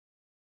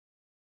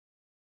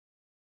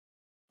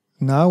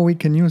Now we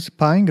can use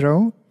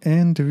Pinegrow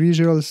and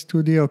Visual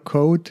Studio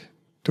Code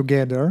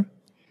together.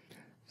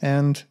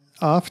 And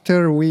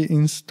after we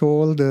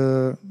install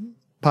the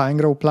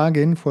Pinegrow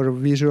plugin for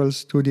Visual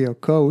Studio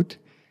Code,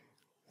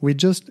 we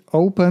just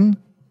open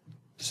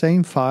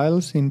same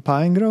files in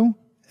Pinegrow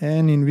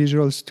and in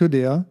Visual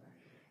Studio,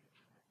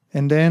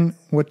 and then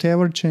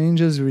whatever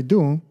changes we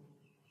do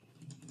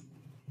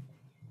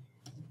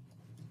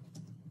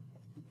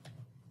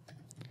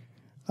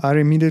are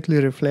immediately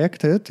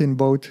reflected in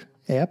both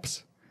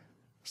apps.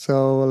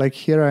 So like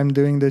here I'm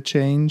doing the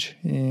change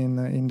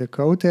in the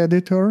code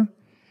editor,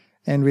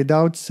 and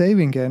without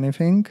saving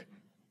anything,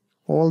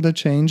 all the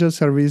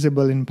changes are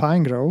visible in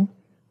Pinegrow,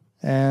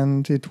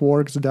 and it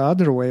works the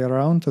other way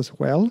around as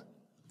well.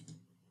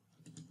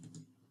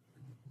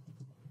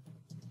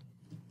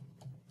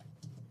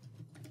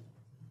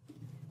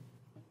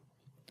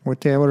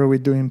 Whatever we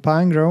do in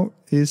Pinegrow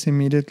is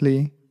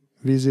immediately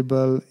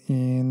visible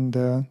in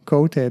the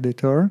code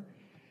editor,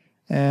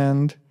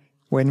 and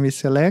when we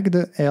select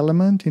the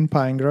element in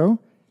Pinegrow,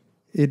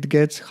 it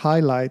gets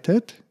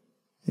highlighted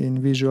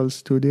in Visual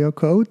Studio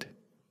Code.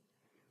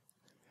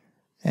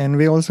 And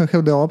we also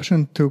have the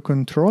option to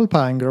control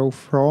Pinegrow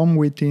from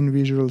within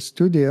Visual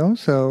Studio.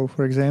 So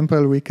for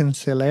example, we can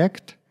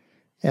select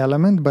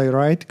element by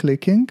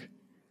right-clicking,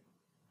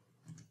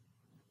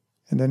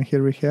 and then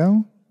here we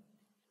have,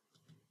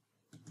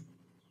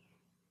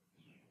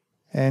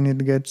 and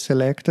it gets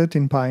selected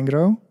in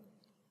Pinegrow.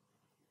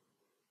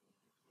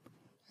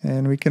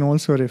 And we can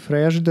also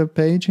refresh the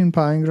page in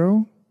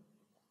Pinegrow.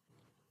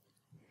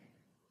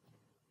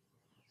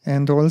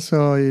 And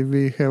also if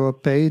we have a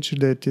page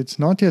that it's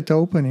not yet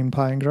open in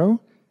Pinegrow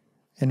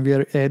and we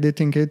are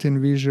editing it in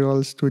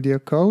Visual Studio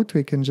Code,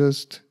 we can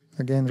just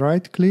again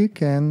right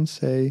click and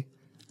say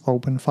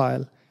open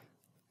file.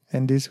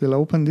 And this will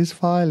open this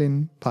file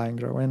in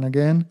Pinegrow. And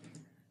again,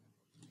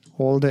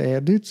 all the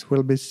edits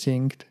will be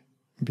synced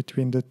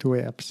between the two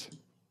apps.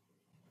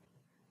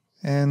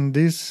 And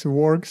this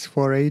works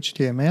for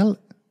HTML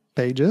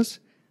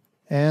pages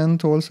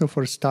and also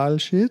for style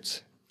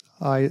sheets,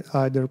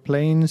 either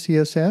plain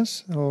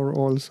CSS or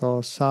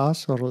also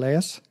SASS or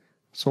less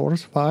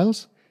source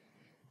files.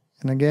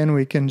 And again,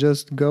 we can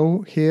just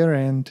go here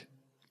and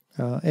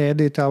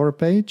edit our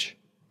page.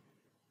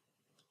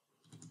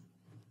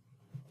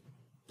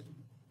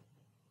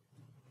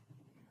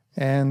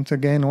 And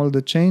again, all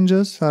the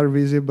changes are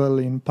visible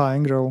in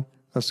Pinegrow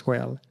as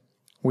well,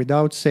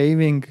 without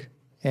saving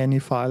any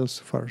files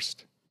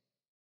first.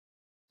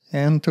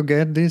 And to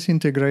get this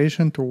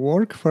integration to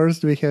work,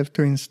 first we have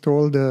to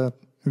install the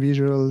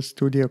Visual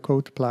Studio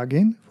Code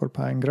plugin for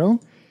Pinegrow.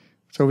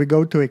 So we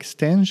go to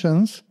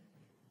Extensions,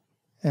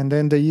 and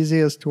then the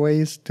easiest way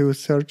is to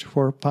search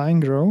for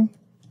Pinegrow.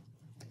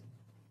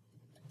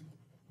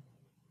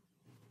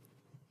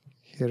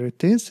 Here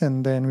it is,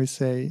 and then we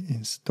say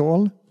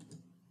Install.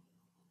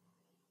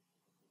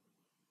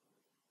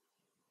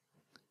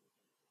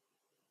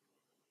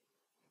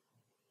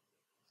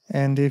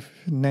 And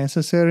if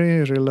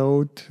necessary,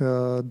 reload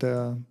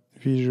the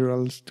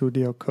Visual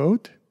Studio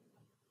Code.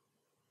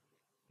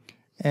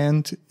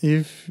 And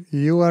if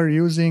you are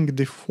using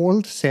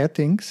default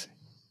settings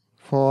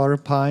for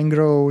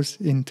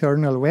Pinegrow's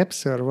internal web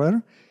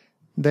server,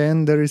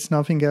 then there is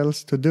nothing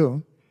else to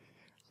do.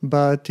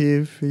 But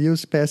if you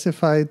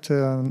specified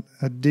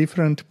a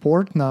different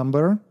port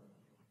number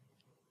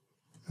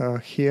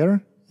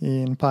here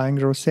in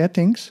Pinegrow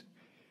settings,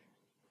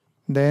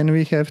 then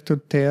we have to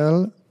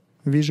tell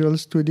Visual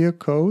Studio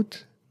Code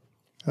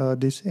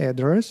this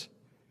address.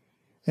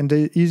 And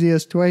the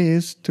easiest way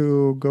is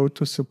to go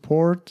to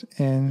support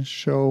and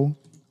show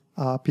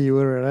API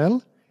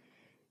URL.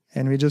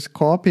 And we just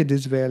copy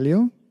this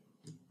value.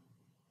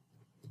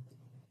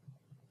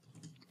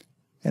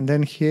 And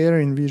then here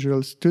in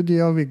Visual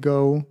Studio, we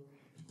go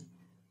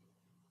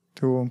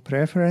to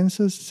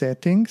Preferences,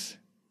 Settings.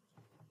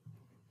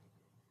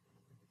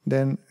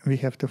 Then we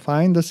have to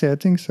find the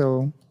settings,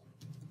 so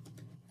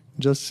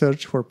just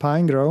search for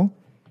Pinegrow,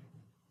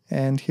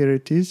 and here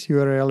it is,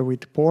 URL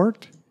with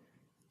port.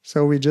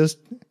 So we just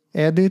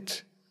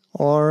edit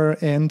or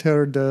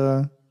enter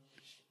the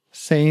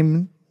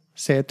same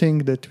setting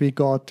that we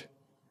got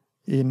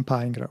in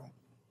Pinegrow.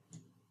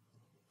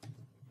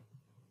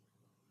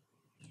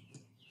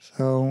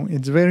 So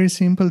it's very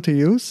simple to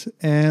use,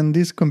 and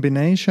this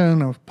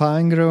combination of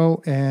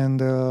Pinegrow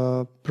and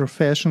a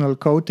professional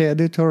code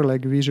editor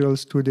like Visual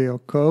Studio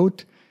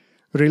Code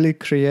really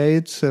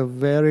creates a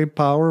very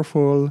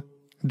powerful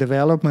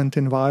development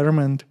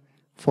environment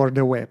for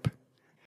the web.